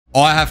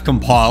I have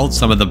compiled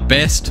some of the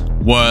best,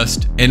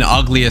 worst, and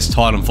ugliest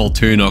Titanfall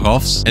 2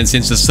 knockoffs, and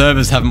since the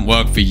servers haven't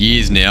worked for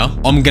years now,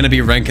 I'm going to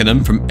be ranking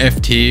them from F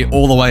tier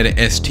all the way to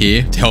S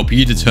tier to help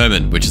you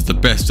determine which is the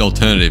best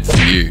alternative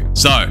for you.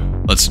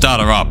 So, let's start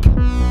her up.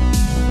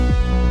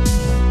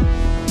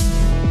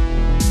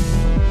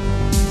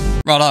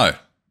 Righto.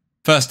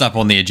 First up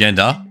on the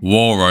agenda,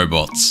 War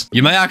Robots.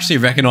 You may actually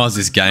recognize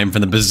this game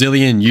from the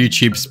bazillion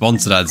YouTube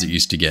sponsored ads it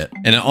used to get,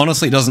 and it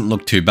honestly doesn't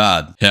look too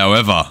bad.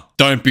 However,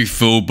 don't be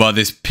fooled by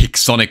this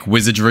Pixonic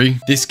wizardry.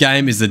 This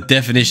game is the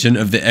definition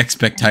of the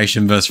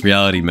expectation versus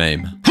reality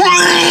meme.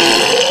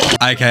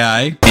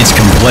 AKA, it's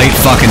complete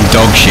fucking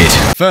dog shit.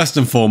 First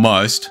and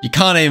foremost, you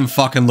can't even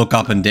fucking look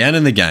up and down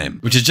in the game,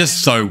 which is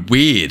just so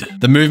weird.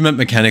 The movement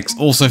mechanics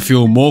also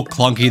feel more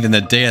clunky than the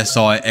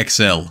DSi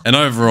XL, and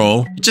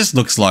overall, it just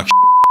looks like shit.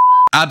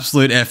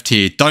 Absolute F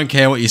tier. Don't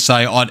care what you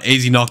say, I'd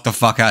easy knock the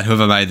fuck out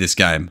whoever made this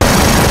game.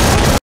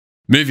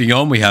 Moving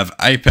on, we have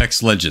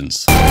Apex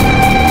Legends.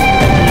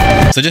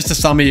 So just to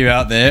some of you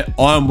out there,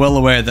 I am well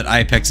aware that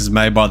Apex is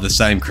made by the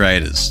same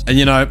creators. And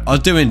you know, I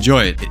do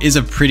enjoy it. It is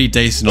a pretty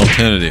decent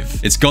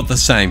alternative. It's got the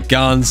same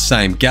guns,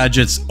 same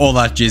gadgets, all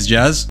that jizz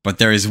jazz, but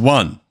there is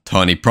one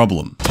tiny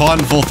problem.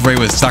 Titanfall 3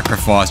 was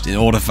sacrificed in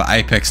order for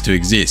Apex to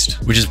exist,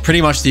 which is pretty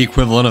much the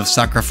equivalent of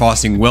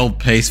sacrificing World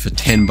Peace for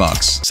 10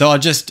 bucks. So I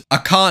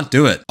can't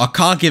do it. I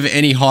can't give it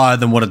any higher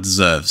than what it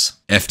deserves.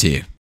 F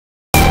tier.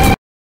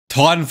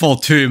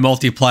 Titanfall 2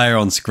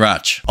 multiplayer on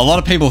Scratch. A lot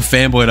of people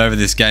fanboyed over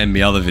this game in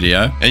the other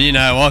video, and you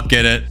know, I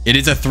get it. It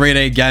is a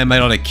 3D game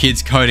made on a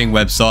kid's coding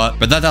website,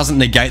 but that doesn't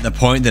negate the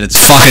point that it's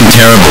fucking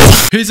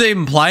terrible. Who's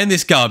even playing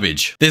this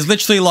garbage? There's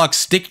literally like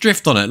stick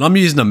drift on it, and I'm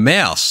using a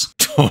mouse.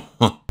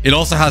 It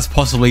also has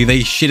possibly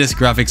the shittest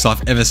graphics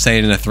I've ever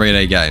seen in a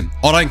 3D game.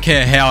 I don't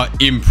care how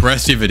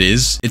impressive it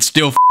is, it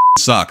still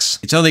sucks.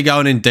 It's only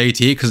going in D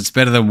tier because it's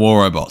better than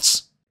War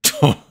Robots.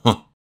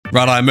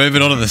 Righto,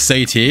 moving on to the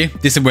C tier.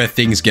 This is where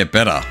things get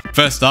better.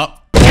 First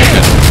up,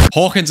 Hawkins.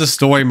 Hawkins is a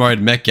story mode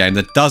mech game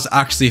that does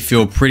actually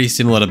feel pretty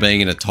similar to being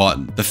in a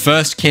Titan. The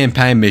first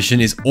campaign mission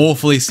is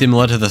awfully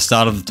similar to the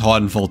start of the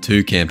Titanfall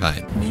 2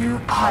 campaign. New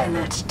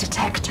pilot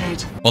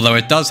detected. Although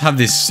it does have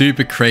this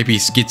super creepy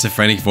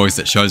schizophrenic voice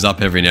that shows up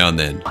every now and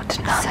then.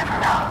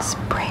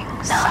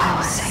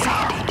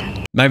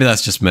 Maybe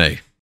that's just me.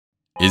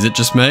 Is it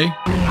just me?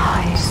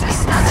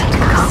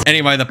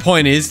 Anyway, the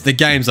point is, the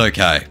game's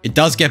okay. It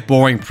does get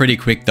boring pretty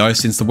quick though,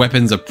 since the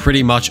weapons are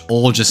pretty much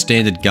all just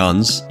standard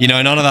guns. You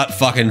know, none of that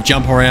fucking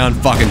jump around,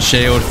 fucking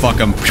shield,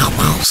 fucking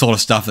sort of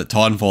stuff that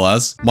Titanfall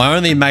has. My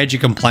only major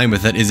complaint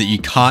with it is that you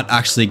can't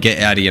actually get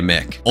out of your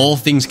mech. All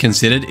things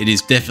considered, it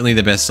is definitely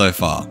the best so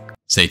far.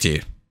 C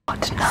tier.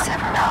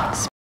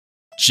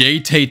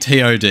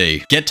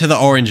 GTTOD. Get to the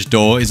Orange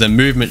Door is a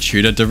movement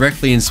shooter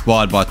directly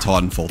inspired by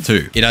Titanfall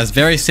 2. It has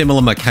very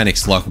similar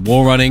mechanics like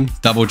wall running,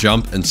 double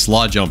jump, and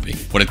slide jumping.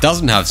 What it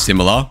doesn't have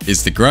similar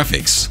is the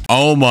graphics.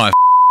 Oh my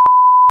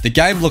The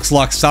game looks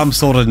like some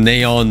sort of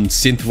neon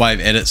synthwave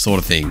edit sort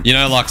of thing. You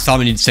know, like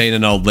something you'd see in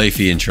an old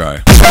Leafy intro.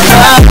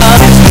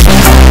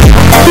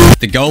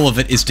 The goal of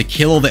it is to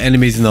kill all the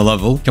enemies in the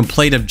level,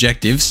 complete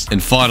objectives,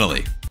 and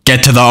finally,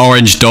 get to the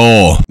Orange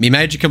Door. My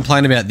major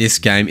complaint about this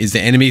game is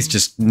the enemies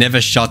just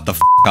never shut the f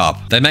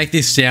up. They make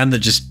this sound that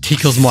just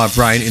tickles my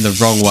brain in the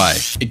wrong way.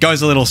 It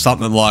goes a little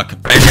something like,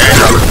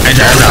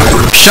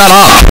 shut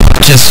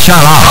up, just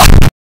shut up.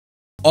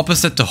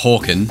 Opposite to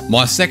Hawken,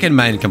 my second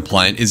main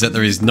complaint is that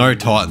there is no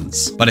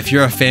Titans. But if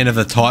you're a fan of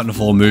the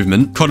Titanfall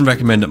movement, couldn't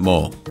recommend it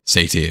more.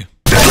 C tier.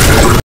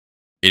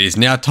 It is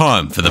now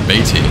time for the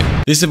B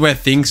tier. This is where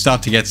things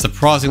start to get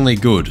surprisingly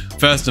good.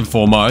 First and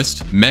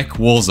foremost, Mech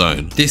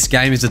Warzone. This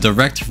game is a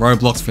direct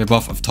Roblox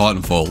ripoff of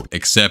Titanfall,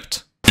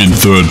 except in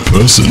third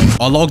person.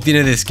 I logged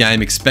into this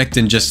game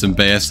expecting just some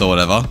BS or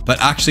whatever, but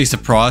actually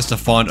surprised to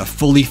find a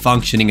fully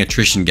functioning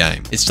attrition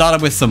game. It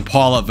started with some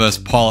pilot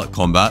versus pilot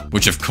combat,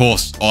 which of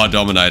course I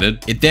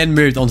dominated. It then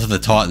moved on to the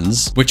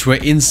Titans, which were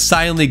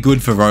insanely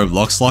good for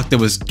Roblox, like there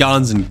was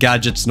guns and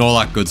gadgets and all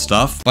that good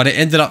stuff, but it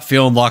ended up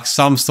feeling like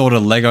some sort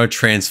of Lego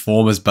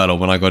Transformers battle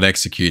when I got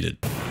executed.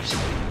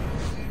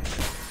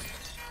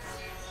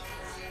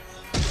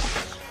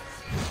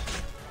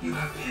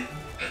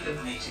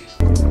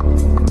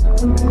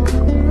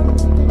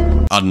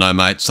 I don't know,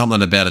 mate,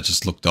 something about it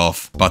just looked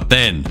off. But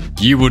then,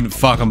 you wouldn't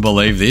fucking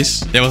believe this.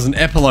 There was an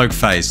epilogue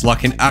phase,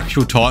 like an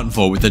actual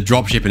Titanfall with the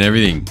dropship and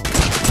everything.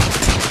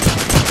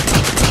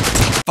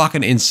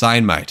 Fucking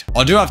insane, mate.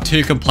 I do have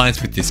two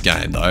complaints with this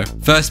game though.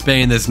 First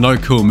being there's no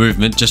cool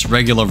movement, just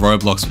regular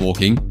Roblox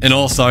walking. And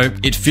also,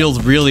 it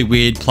feels really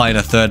weird playing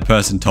a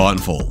third-person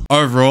Titanfall.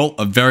 Overall,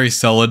 a very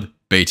solid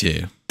B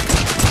tier.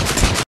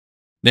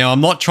 Now,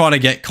 I'm not trying to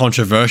get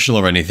controversial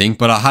or anything,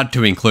 but I had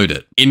to include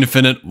it.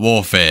 Infinite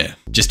Warfare.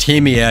 Just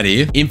hear me out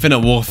here.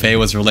 Infinite Warfare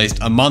was released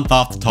a month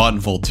after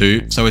Titanfall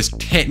 2, so it's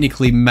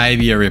technically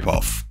maybe a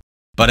ripoff.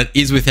 but it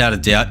is without a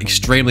doubt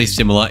extremely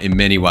similar in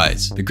many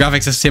ways. The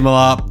graphics are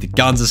similar, the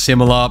guns are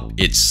similar,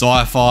 it's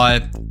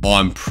sci-fi,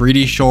 I'm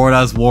pretty sure it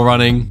has war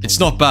running. It's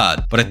not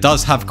bad, but it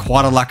does have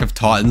quite a lack of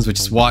Titans, which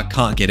is why it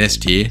can't get S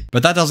tier.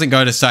 But that doesn't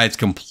go to say it's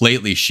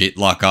completely shit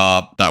like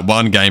that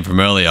one game from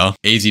earlier,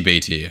 easy B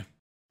tier.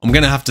 I'm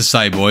gonna have to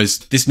say, boys,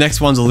 this next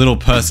one's a little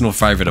personal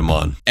favourite of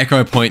mine.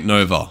 Echo Point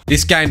Nova.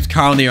 This game's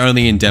currently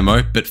only in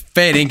demo, but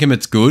fair income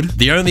it's good.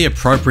 The only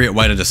appropriate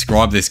way to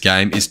describe this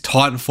game is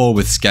Titanfall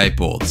with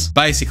skateboards.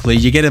 Basically,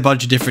 you get a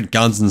bunch of different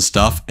guns and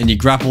stuff, and you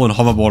grapple and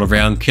hoverboard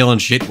around, killing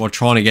shit while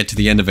trying to get to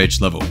the end of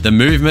each level. The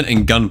movement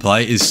and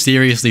gunplay is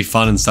seriously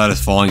fun and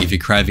satisfying if you're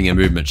craving a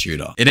movement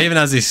shooter. It even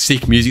has this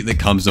sick music that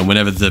comes on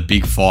whenever there's a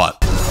big fight.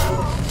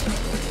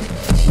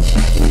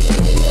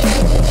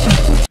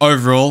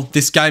 Overall,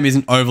 this game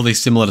isn't overly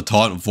similar to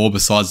Titanfall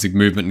besides the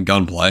movement and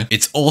gunplay.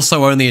 It's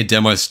also only a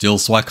demo still,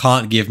 so I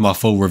can't give my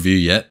full review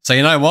yet. So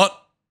you know what?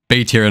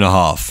 B tier and a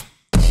half.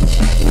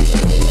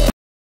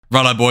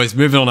 Righto boys,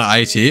 moving on to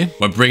A tier.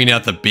 We're bringing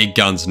out the big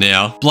guns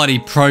now. Bloody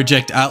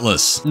Project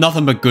Atlas.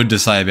 Nothing but good to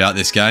say about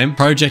this game.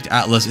 Project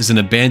Atlas is an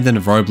abandoned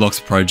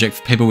Roblox project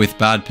for people with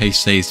bad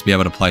PCs to be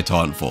able to play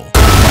Titanfall.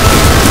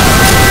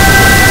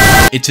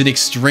 It's an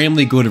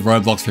extremely good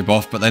Roblox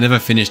ripoff, but they never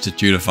finished it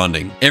due to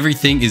funding.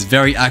 Everything is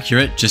very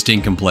accurate, just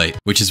incomplete,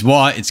 which is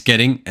why it's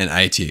getting an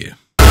A tier.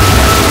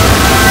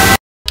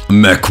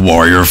 Mech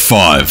Warrior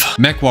 5.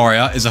 Mech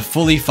Warrior is a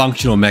fully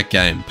functional mech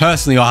game.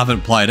 Personally, I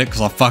haven't played it because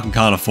I fucking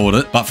can't afford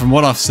it, but from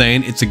what I've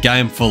seen, it's a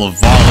game full of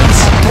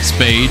violence,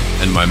 speed,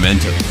 and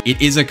momentum.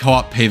 It is a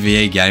co-op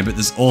PvE game, but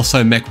there's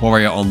also Mech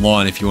Warrior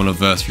Online if you want to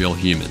verse real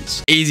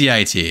humans. Easy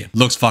A tier.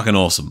 Looks fucking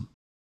awesome.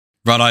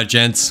 Righto,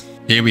 gents.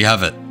 Here we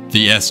have it.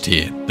 The S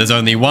tier. There's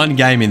only one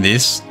game in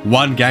this,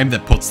 one game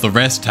that puts the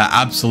rest to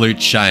absolute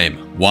shame,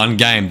 one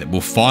game that will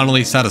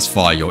finally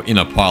satisfy your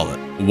inner pilot,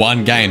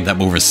 one game that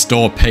will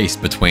restore peace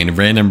between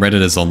random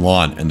Redditors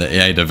online and the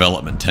EA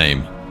development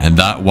team, and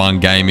that one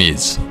game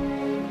is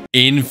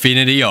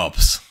Infinity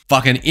Ops.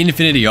 Fucking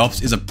Infinity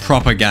Ops is a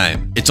proper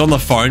game. It's on the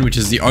phone, which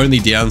is the only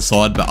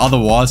downside, but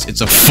otherwise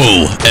it's a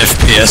full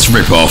FPS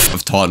ripoff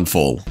of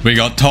Titanfall. We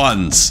got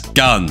Titans,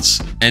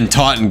 guns, and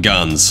Titan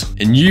guns.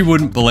 And you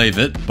wouldn't believe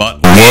it, but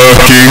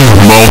working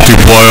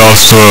multiplayer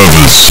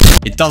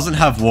servers. It doesn't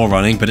have war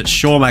running, but it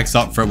sure makes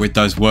up for it with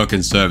those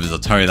working servers, I'll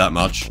tell you that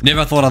much.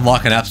 Never thought I'd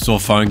like an App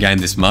Store phone game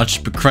this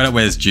much, but credit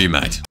where it's due,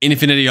 mate.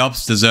 Infinity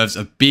Ops deserves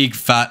a big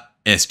fat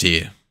S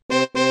tier.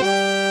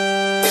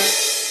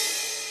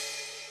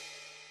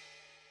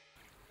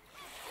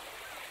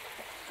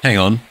 Hang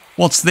on,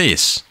 what's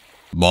this?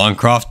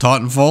 Minecraft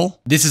Titanfall?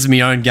 This is my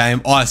own game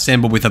I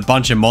assembled with a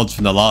bunch of mods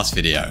from the last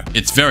video.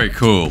 It's very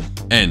cool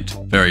and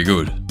very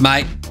good.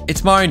 Mate,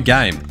 it's my own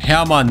game.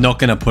 How am I not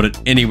gonna put it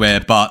anywhere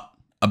but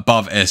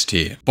above S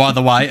tier? By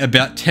the way,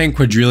 about 10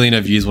 quadrillion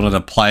of you wanted to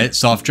play it,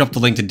 so I've dropped a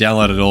link to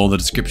download it all in the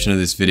description of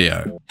this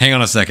video. Hang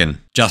on a second.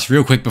 Just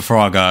real quick before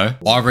I go,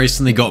 I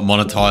recently got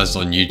monetized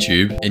on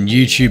YouTube, and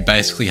YouTube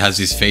basically has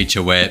this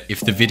feature where if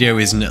the video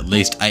isn't at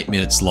least 8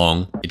 minutes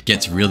long, it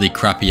gets really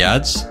crappy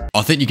ads.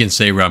 I think you can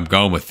see where I'm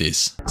going with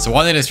this. So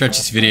I need to stretch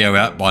this video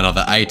out by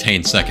another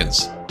 18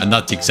 seconds, and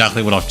that's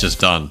exactly what I've just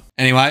done.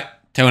 Anyway,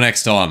 till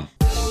next time.